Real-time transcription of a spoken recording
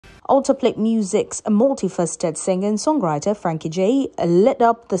Ultraplate Music's multifaceted singer and songwriter Frankie J lit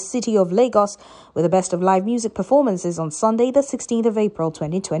up the city of Lagos with the best of live music performances on Sunday, the 16th of April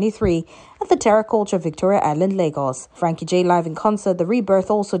 2023 at the Terraculture Victoria Island, Lagos. Frankie J live in concert The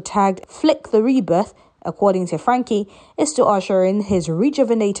Rebirth, also tagged Flick the Rebirth, according to Frankie, is to usher in his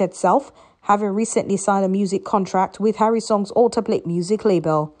rejuvenated self, having recently signed a music contract with Harrysong's Ultraplate music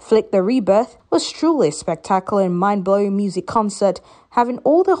label. Flick the Rebirth was truly a spectacular and mind-blowing music concert, having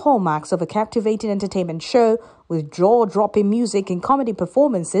all the hallmarks of a captivating entertainment show with jaw-dropping music and comedy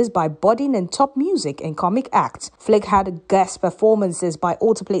performances by budding and top music and comic acts. Flick had guest performances by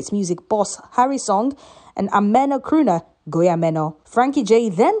Ultraplate's music boss Harrysong and a Menor crooner, Goya Menor. Frankie J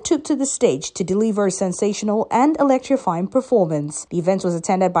then took to the stage to deliver a sensational and electrifying performance. The event was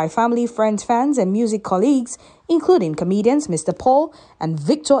attended by family, friends, fans, and music colleagues, including comedians Mr. Paul and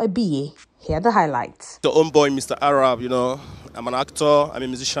Victor Abiye. Here are the highlights. The own boy, Mr. Arab, I'm an actor, I'm a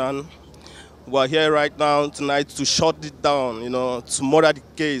musician. We're here right now tonight to shut it down, to murder the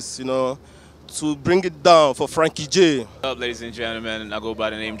case, to bring it down for Frankie J. What's up, ladies and gentlemen? I go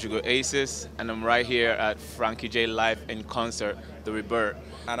by the name Jugo Aces, and I'm right here at Frankie J Live in concert, The Rebirth.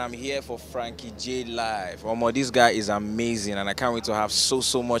 And I'm here for Frankie J Live. This guy is amazing, and I can't wait to have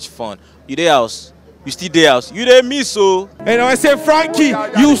so much fun. You there, house? You still there, house? You there, me, so? And I say Frankie,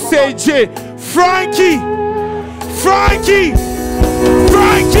 you say J. Frankie! Frankie!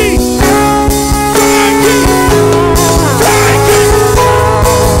 Frankie!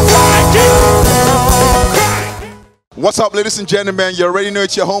 What's up, ladies and gentlemen? You already know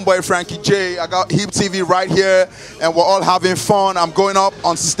it's your homeboy Frankie J. I got HIPTV right here, and we're all having fun. I'm going up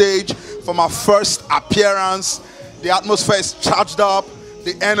on stage for my first appearance. The atmosphere is charged up.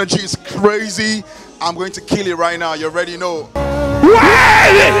 The energy is crazy. I'm going to kill it right now. You already know. Are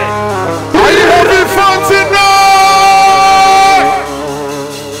you having fun tonight?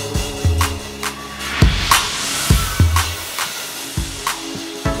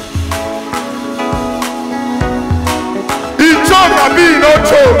 I be no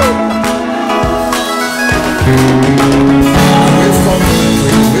joke.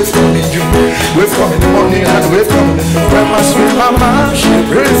 Wave come in the morning and wave come when my sweet mama she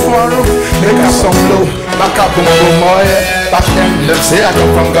pray for you. Make us some flow, back up boom boom boy. Back then them say I come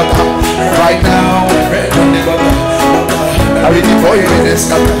from Goya. Right now red on the gutter. I read the boy in the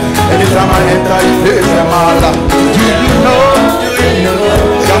sky. Anytime I enter the place them all up. Do you know?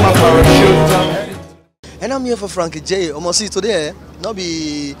 Got my parachute. And I'm here for Frankie J. See today, not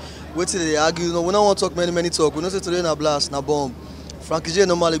be waiting they argue. We don't want to talk many talk. We don't say today na blast, na bomb. Frankie J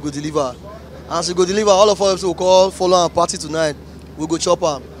normally go deliver. And so go deliver, all of us will call, follow and party tonight. We go chop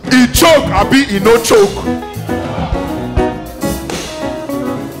am. He choke, I be he no choke.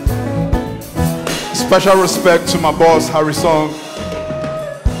 Special respect to my boss Harrysong,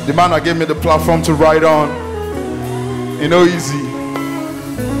 the man that gave me the platform to ride on. Easy.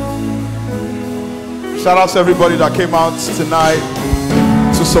 Shout out to everybody that came out tonight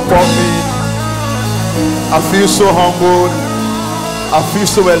to support me. I feel so humbled. I feel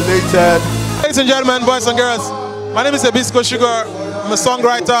so elated. Ladies and gentlemen, boys and girls, my name is Abisco Sugar. I'm a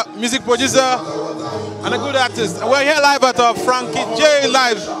songwriter, music producer, and a good artist. And we're here live at Frankie J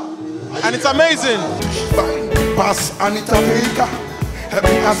Live, and it's amazing. Pass Anita Baker. Help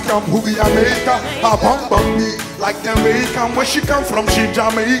me ask them who we America. I bump me like Jamaican. Where she come from, she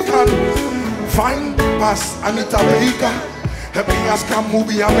Jamaican. Fine pass Anita Baker. Help me ask her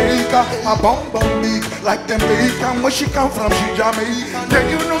movie America. A bomb big like them bacon. Where she come from, she Jamaican. Then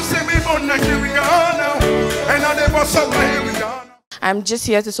you know say me born Nigeria. And I never saw Nigeria. I'm just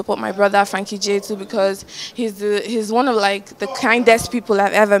here to support my brother Frankie J too, because he's one of the kindest people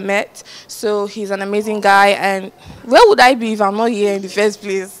I've ever met. So he's an amazing guy, and where would I be if I'm not here in the first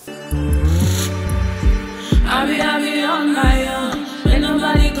place? I'll be on my own. When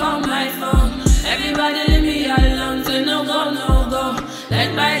nobody call my phone. Everybody leave me alone, say no go.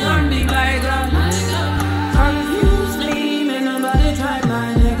 Let bygone be bygone. Confuse me, may nobody try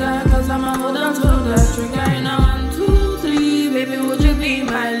my nigga. Cause I'm a hold on to the trigger. Now 1, 2, 3, baby, would you be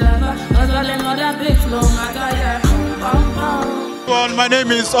my lover? Cause all them other bitch no matter, yeah. Well, my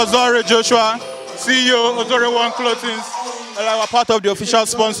name is Ozore Joshua, CEO Ozore One Clothing. We're part of the official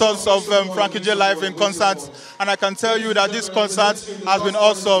sponsors of Frankie J Live in concert, and I can tell you that this concert has been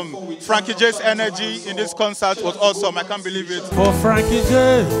awesome. Frankie J's energy in this concert was awesome. I can't believe it. For Frankie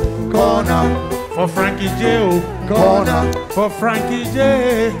J, corner. For Frankie J, corner. For Frankie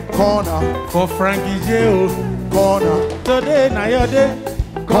J, corner. For Frankie J, corner. Today na your day.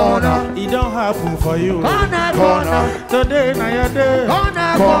 Corner, it don't happen for you. Corner, today na your day.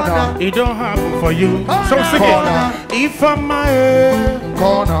 Corner, it don't happen for you. So sing it. If I'm my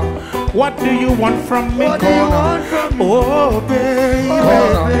corner. What do you want from me? Oh,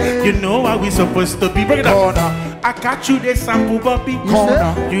 baby. You know how we supposed to be. Bring it up. I got you the sample, Bobby.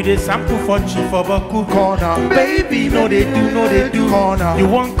 You the sample for Chief for Baku. Baby, no they do. You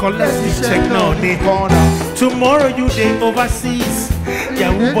won't collect this check, no they. Tomorrow you they overseas.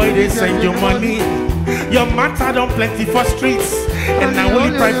 Yeah, boy they send you money. Your matter don't plenty for streets. And now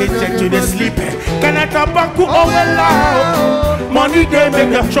only private jet to the sleep. Can I tabaku over money they make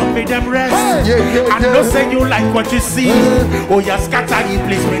them chop, make them rest. I know say you like what you see. Oh you scatter the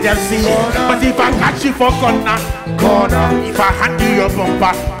place, make them see. But if I catch you for corner, if I hand you your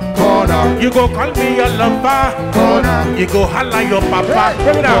bumper, you go call me your lover, you go holla your papa.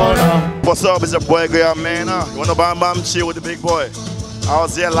 What's up, it's your boy Goya, man. You wanna bam chill with the big boy? I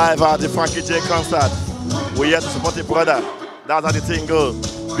was here live at the Frankie J concert. We're here to support your brother. That's how the thing goes.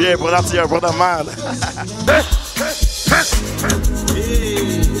 Be a brother to your brother, man.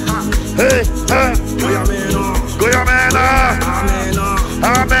 Hey, Goya man.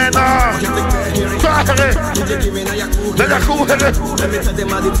 Amen. Who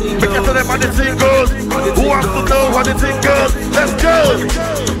wants to know how the thing goes? Let's go.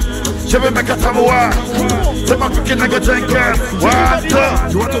 Je vais me casser moi. C'est ma cookie nigga drinking. What?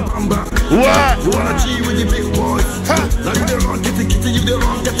 You want to bamba? What? You wanna G with the big boys? Now you the wrong, get you the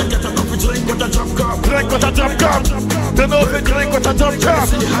wrong, get up, drink what a jump cup. Drink what a jump cup. They know if you drink what a jump cup.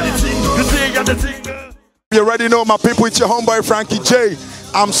 You see, you the thing. You already know my people, it's your homeboy Frankie J.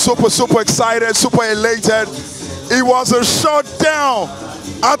 I'm super excited, super elated. It was a shutdown.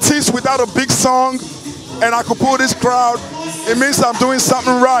 Artist without a big song, and I could pull this crowd. It means I'm doing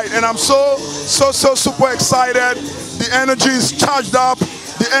something right, and I'm so super excited. The energy is charged up.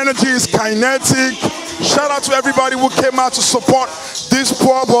 The energy is kinetic. Shout out to everybody who came out to support this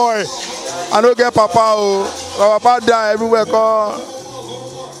poor boy. I don't get Papa. Papa die everywhere.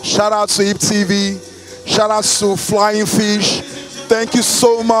 Shout out to HIPTV. Shout out to Flying Fish. Thank you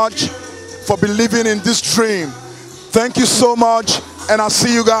so much for believing in this dream. Thank you so much, and I'll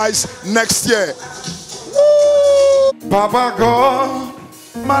see you guys next year. Papa God,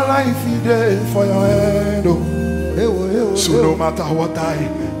 my life is there for your hand. So no matter what I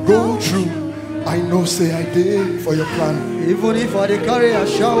go through, I know say I did for your plan. Even if I carry a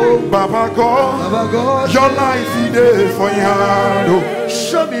shower, Papa God, your life is there for your hand.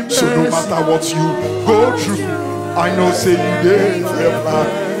 Show me mercy. So no matter what you go through, I know say you did for your plan.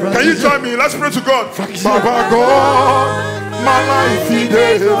 Can you join me? Let's pray to God. Papa God, my life is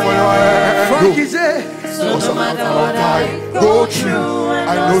there for your hand. Frankie J. So no matter what I go through,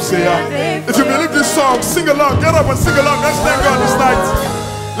 I know say I. If you believe this song, sing along. Get up and sing along. Let's thank God this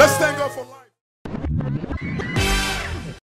night. Let's thank God for.